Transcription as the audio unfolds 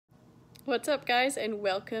What's up, guys, and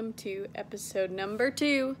welcome to episode number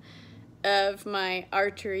 2 of my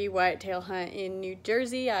archery whitetail hunt in New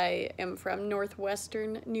Jersey. I am from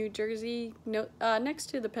northwestern New Jersey, next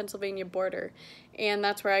to the Pennsylvania border, and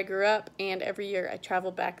that's where I grew up, and every year I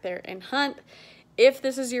travel back there and hunt. If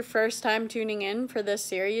this is your first time tuning in for this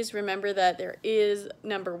series, remember that there is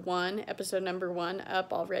episode number 1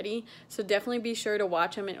 up already, so definitely be sure to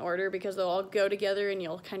watch them in order because they'll all go together and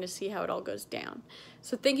you'll kind of see how it all goes down.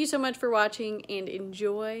 So thank you so much for watching and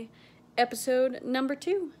enjoy episode number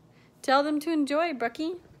 2. Tell them to enjoy,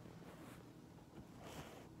 Bucky.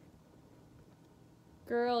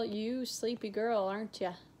 Girl, you sleepy girl, aren't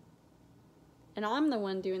ya? And I'm the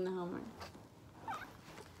one doing the homework.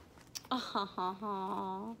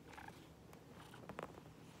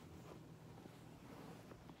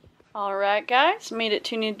 Alright guys, made it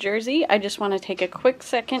to New Jersey. I just want to take a quick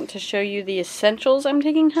second to show you the essentials I'm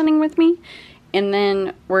taking hunting with me, and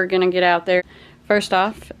then we're gonna get out there. First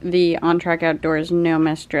off, the On Track Outdoors No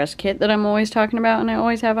Mess dress kit that I'm always talking about and I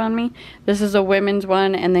always have on me. This is a women's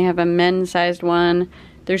one and they have a men's sized one.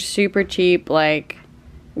 They're super cheap, like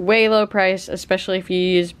way low price, especially if you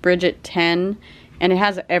use Bridget 10. And it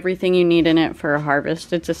has everything you need in it for a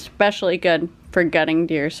harvest. It's especially good for gutting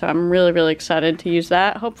deer, so I'm really excited to use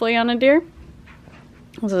that, hopefully on a deer.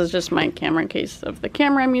 This is just my camera case of the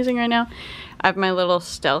camera I'm using right now. I have my little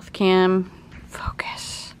stealth cam,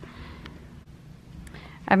 focus.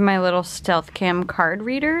 I have my little stealth cam card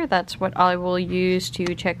reader. That's what I will use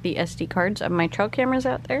to check the SD cards of my trail cameras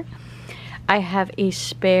out there. I have a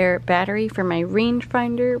spare battery for my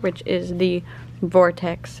rangefinder, which is the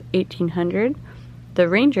Vortex 1800. The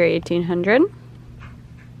Ranger 1800.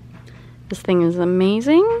 This thing is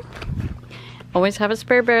amazing. Always have a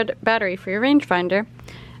spare battery for your rangefinder.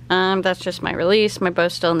 That's just my release. My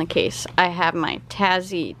bow's still in the case. I have my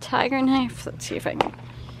Tassie tiger knife. Let's see if I can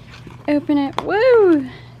open it. Woo!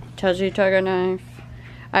 Tassie tiger knife.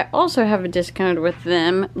 I also have a discount with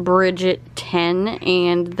them, Bridget 10,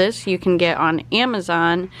 and this you can get on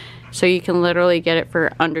Amazon. So you can literally get it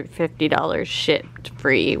for under $50 shipped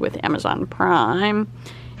free with Amazon Prime.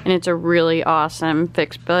 And it's a really awesome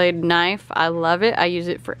fixed blade knife. I love it. I use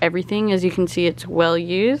it for everything. As you can see, it's well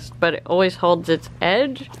used, but it always holds its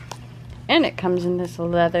edge. And it comes in this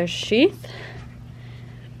leather sheath.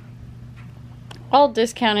 All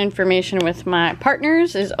discount information with my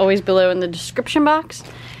partners is always below in the description box.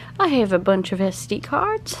 I have a bunch of SD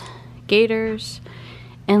cards, gators,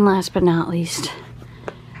 and last but not least,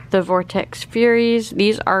 the Vortex Furies.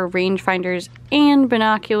 These are rangefinders and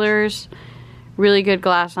binoculars. Really good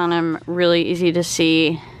glass on them, really easy to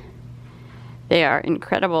see. They are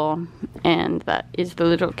incredible, and that is the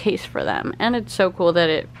little case for them. And it's so cool that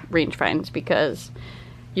it range finds, because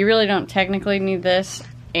you really don't technically need this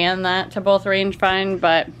and that to both range find,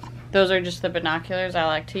 but those are just the binoculars I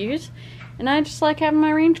like to use. And I just like having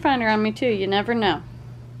my rangefinder on me too. You never know.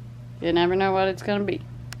 You never know what it's gonna be.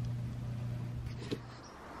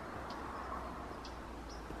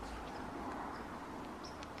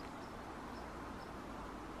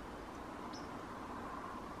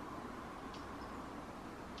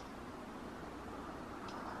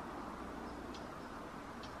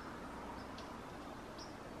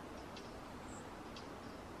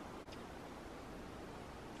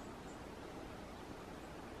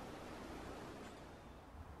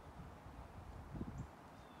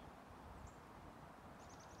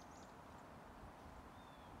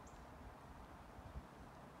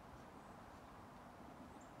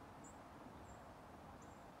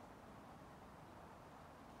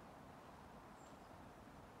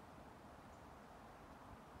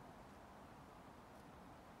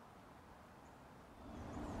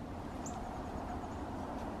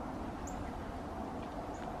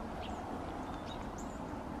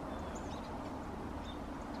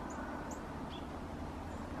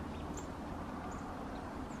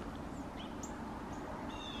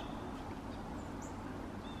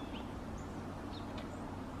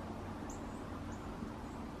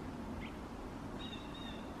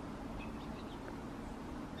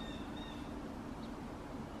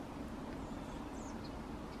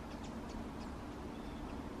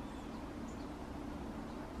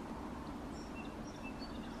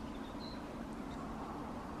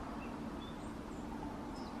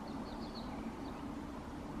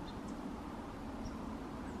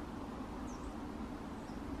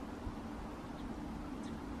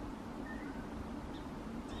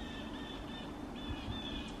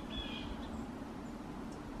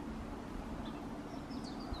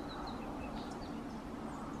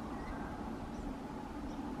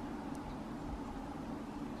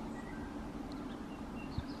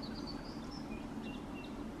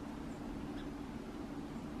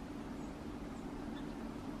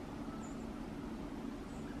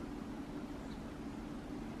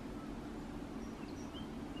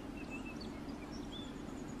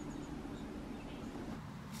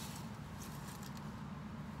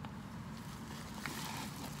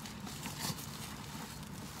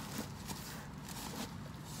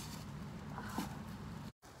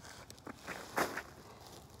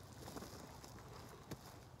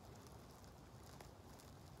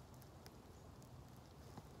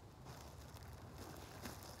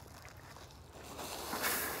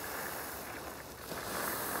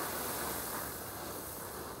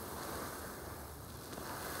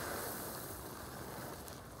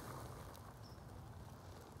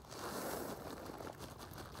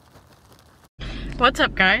 What's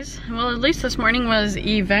up, guys? Well, at least this morning was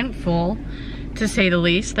eventful, to say the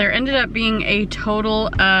least. There ended up being a total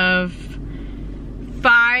of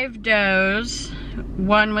 5 does.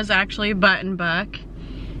 One was actually a button buck,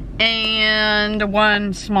 and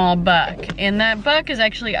 1 small buck. And that buck is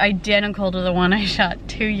actually identical to the one I shot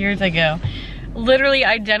 2 years ago. Literally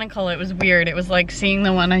identical. It was weird. It was like seeing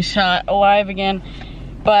the one I shot alive again.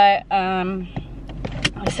 But I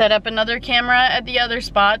set up another camera at the other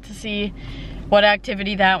spot to see what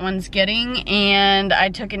activity that one's getting, and I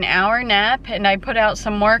took an hour nap and I put out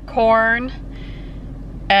some more corn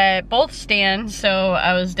at both stands, so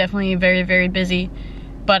I was definitely very, very busy.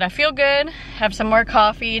 But I feel good, have some more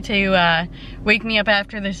coffee to wake me up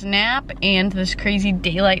after this nap and this crazy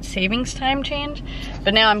daylight savings time change.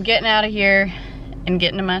 But now I'm getting out of here and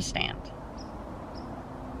getting to my stand.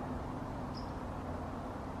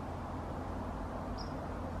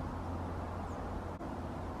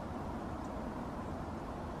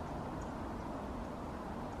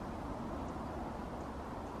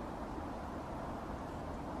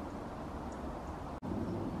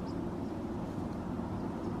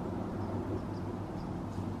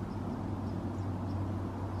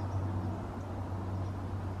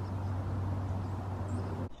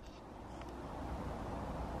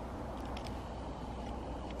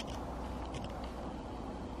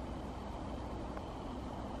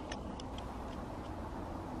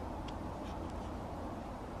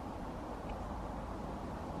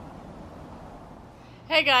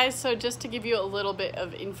 Hey guys, so just to give you a little bit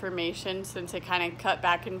of information, since it kind of cut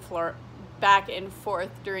back and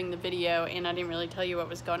forth during the video and I didn't really tell you what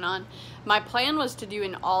was going on. My plan was to do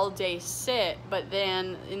an all-day sit, but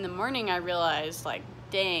then in the morning I realized, like,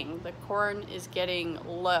 dang, the corn is getting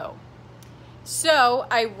low. So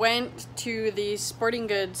I went to the sporting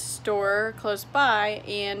goods store close by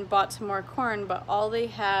and bought some more corn, but all they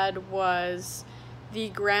had was the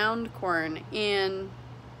ground corn. And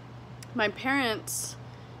my parents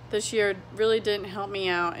this year really didn't help me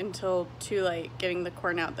out until too late getting the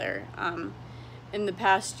corn out there. In the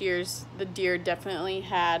past years, the deer definitely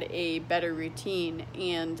had a better routine,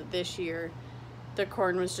 and this year the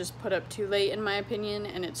corn was just put up too late, in my opinion,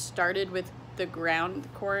 and it started with the ground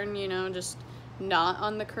corn, you know, just not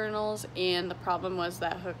on the kernels, and the problem was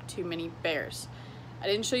that hooked too many bears. I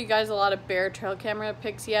didn't show you guys a lot of bear trail camera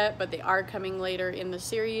pics yet, but they are coming later in the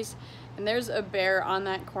series, and there's a bear on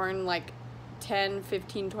that corn like 10,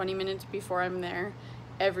 15, 20 minutes before I'm there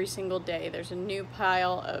every single day. There's a new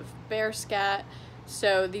pile of bear scat.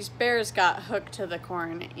 So these bears got hooked to the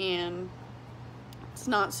corn, and it's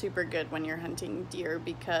not super good when you're hunting deer,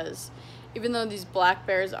 because even though these black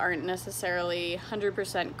bears aren't necessarily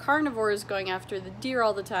 100% carnivores going after the deer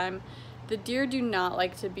all the time, the deer do not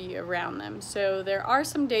like to be around them. So there are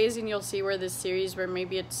some days, and you'll see where this series where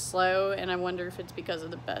maybe it's slow, and I wonder if it's because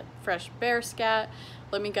of the fresh bear scat.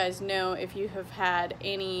 Let me guys know if you have had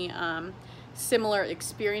any similar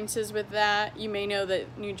experiences with that. You may know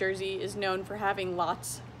that New Jersey is known for having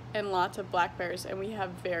lots and lots of black bears, and we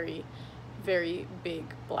have very, very big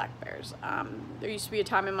black bears. There used to be a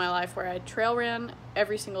time in my life where I trail ran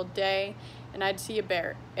every single day, and I'd see a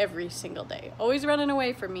bear every single day, always running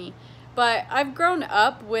away from me. But I've grown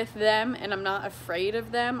up with them, and I'm not afraid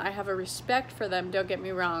of them. I have a respect for them, don't get me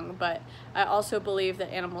wrong, but I also believe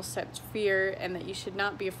that animals sense fear and that you should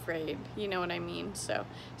not be afraid, you know what I mean? So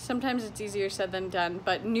sometimes it's easier said than done,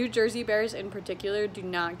 but New Jersey bears in particular do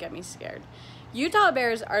not get me scared. Utah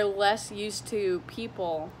bears are less used to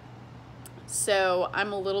people, so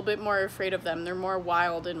I'm a little bit more afraid of them. They're more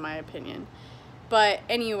wild in my opinion. But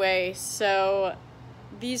anyway, so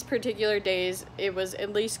these particular days, it was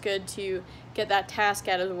at least good to get that task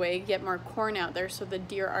out of the way, get more corn out there so the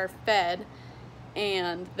deer are fed,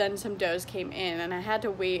 and then some does came in, and I had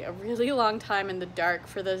to wait a really long time in the dark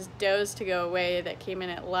for those does to go away that came in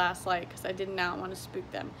at last light, because I did not want to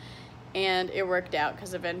spook them. And it worked out,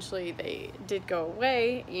 because eventually they did go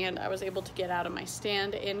away, and I was able to get out of my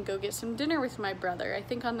stand and go get some dinner with my brother. I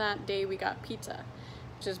think on that day we got pizza,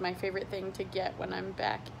 which is my favorite thing to get when I'm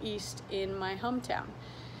back east in my hometown.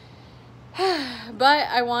 But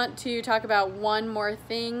I want to talk about one more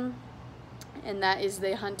thing, and that is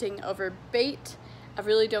the hunting over bait. I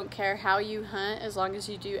really don't care how you hunt, as long as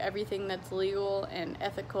you do everything that's legal and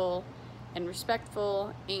ethical and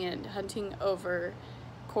respectful, and hunting over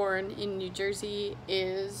corn in New Jersey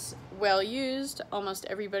is well used. Almost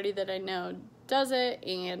everybody that I know does it,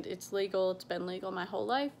 and it's legal. It's been legal my whole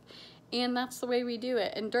life, and that's the way we do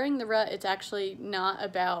it. And during the rut, it's actually not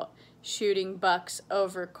about shooting bucks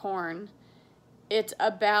over corn. It's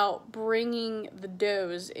about bringing the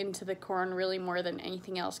does into the corn really more than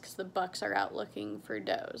anything else, because the bucks are out looking for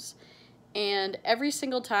does. And every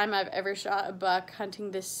single time I've ever shot a buck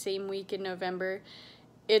hunting this same week in November,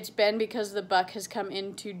 it's been because the buck has come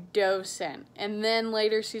into doe scent and then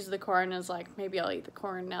later sees the corn and is like, maybe I'll eat the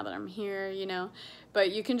corn now that I'm here, you know.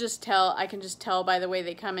 But you can just tell, I can just tell by the way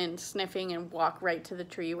they come in sniffing and walk right to the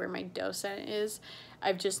tree where my doe scent is.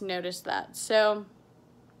 I've just noticed that. So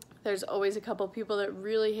there's always a couple people that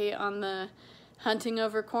really hate on the hunting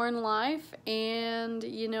over corn life, and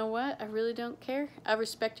you know what? I really don't care. I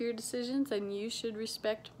respect your decisions and you should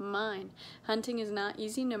respect mine. Hunting is not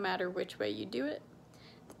easy no matter which way you do it.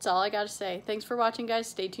 That's all I gotta say. Thanks for watching, guys.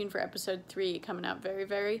 Stay tuned for episode 3 coming out very,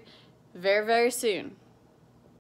 very, very, very soon.